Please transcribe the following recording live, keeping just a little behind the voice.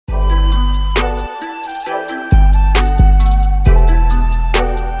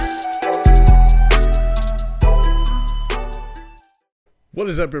What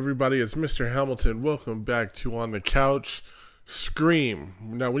is up, everybody? It's Mr. Hamilton. Welcome back to On the Couch. Scream.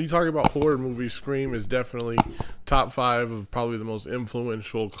 Now, when you talk about horror movies, Scream is definitely top 5 of probably the most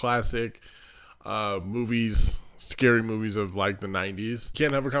influential classic movies, scary movies of like the 90s.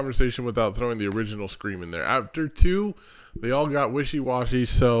 Can't have a conversation without throwing the original Scream in there. After 2, they all got wishy-washy,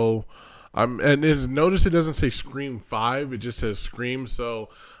 so notice it doesn't say Scream 5, it just says Scream. So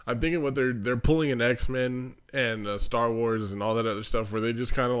I'm thinking what they're pulling an X-Men and Star Wars and all that other stuff where they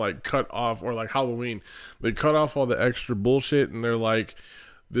just kind of like cut off, or like Halloween, they cut off all the extra bullshit and they're like,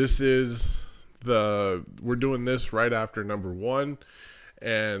 we're doing this right after number 1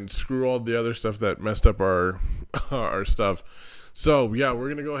 and screw all the other stuff that messed up our stuff. So yeah, we're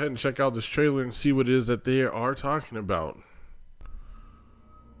gonna go ahead and check out this trailer and see what it is that they are talking about.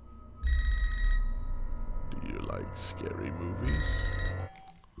 Do you like scary movies?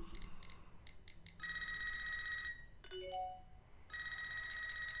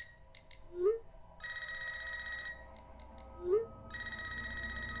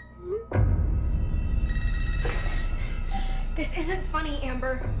 This isn't funny,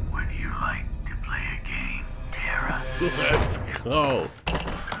 Amber. Would you like to play a game, Tara? Let's go.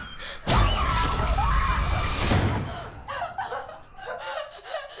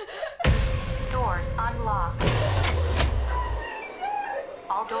 Doors unlocked.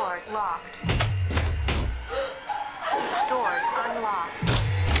 All doors locked. Doors unlocked.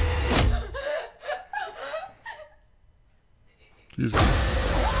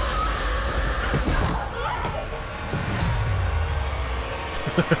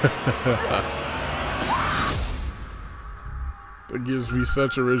 That gives me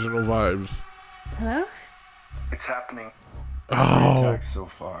such original vibes. Hello? It's happening. Oh, So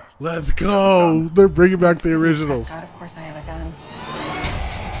far. let's go. They're bringing back the originals. God, of course I have a gun.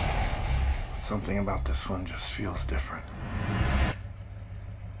 Something about this one just feels different.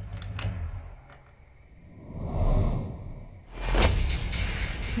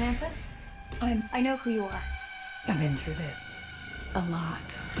 Samantha? I know who you are. I've been through this a lot.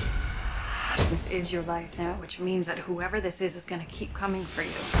 This is your life now, which means that whoever this is gonna keep coming for you.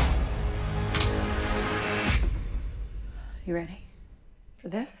 You ready for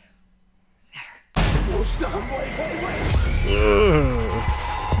this? Never. Oh, stop. Wait.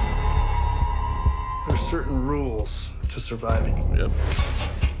 There's certain rules to surviving. Yep.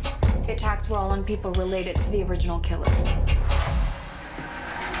 The attacks were all on people related to the original killers.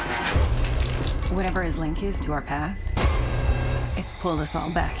 Whatever his link is to our past, it's pulled us all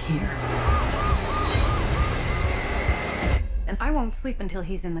back here. And I won't sleep until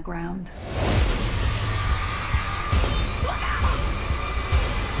he's in the ground.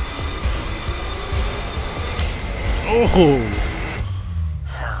 Oh.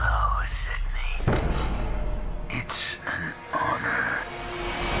 Hello, Sydney. It's an honor.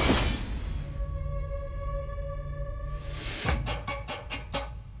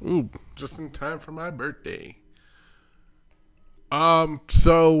 Ooh, just in time for my birthday.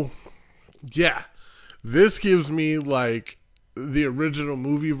 So yeah, this gives me like the original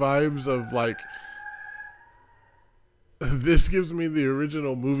movie vibes of like,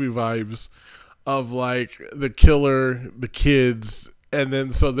 the killer, the kids, and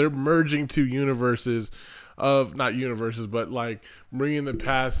then so they're merging two universes of, not universes, but like bringing the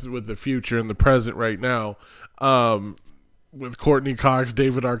past with the future and the present right now. With Courtney Cox,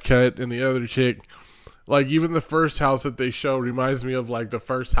 David Arquette, and the other chick. Like, even the first house that they show reminds me of like the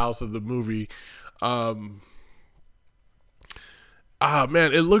first house of the movie. Man,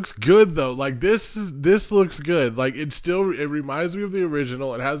 it looks good though. Like, this looks good. Like, it reminds me of the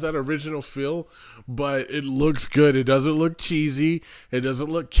original. It has that original feel, but it looks good. It doesn't look cheesy. It doesn't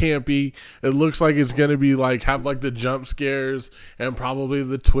look campy. It looks like it's gonna be like, have like the jump scares and probably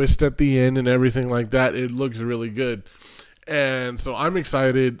the twist at the end and everything like that. It looks really good. And so I'm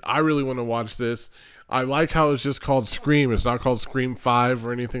excited. I really want to watch this. I like how it's just called Scream. It's not called Scream 5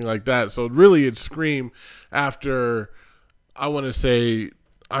 or anything like that. So really it's Scream after, I want to say,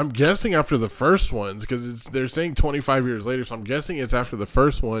 I'm guessing after the first ones, because they're saying 25 years later. So I'm guessing it's after the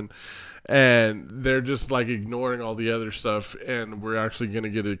first one. And they're just like ignoring all the other stuff. And we're actually going to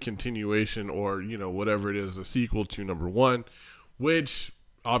get a continuation, or, you know, whatever it is, a sequel to number 1, which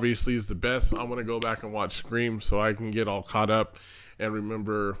obviously is the best. I want to go back and watch Scream so I can get all caught up and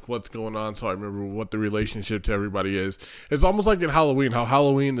remember what's going on, so I remember what the relationship to everybody is. It's almost like in Halloween, how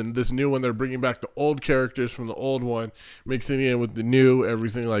Halloween and this new one, they're bringing back the old characters from the old one, mixing it in with the new,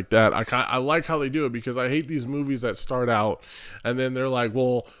 everything like that. I like how they do it, because I hate these movies that start out and then they're like,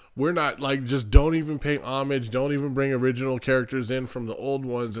 well, we're not, like, just don't even pay homage, don't even bring original characters in from the old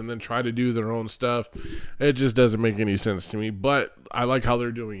ones and then try to do their own stuff. It just doesn't make any sense to me, but I like how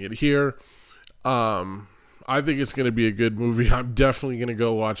they're doing it here. I think it's going to be a good movie. I'm definitely going to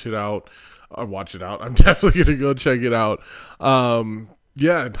go watch it out. I'm definitely going to go check it out.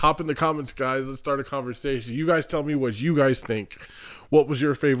 Yeah, hop in the comments, guys. Let's start a conversation. You guys tell me what you guys think. What was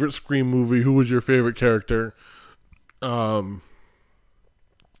your favorite Scream movie? Who was your favorite character?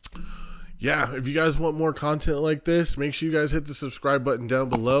 Yeah, if you guys want more content like this, make sure you guys hit the subscribe button down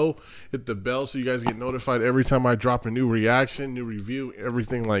below. Hit the bell so you guys get notified every time I drop a new reaction, new review,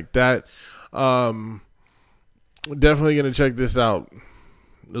 everything like that. Definitely going to check this out.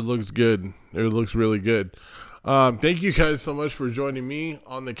 It looks good. It looks really good. Thank you guys so much for joining me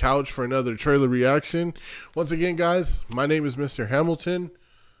on the couch for another trailer reaction. Once again, guys, my name is Mr. Hamilton.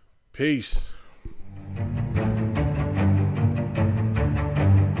 Peace.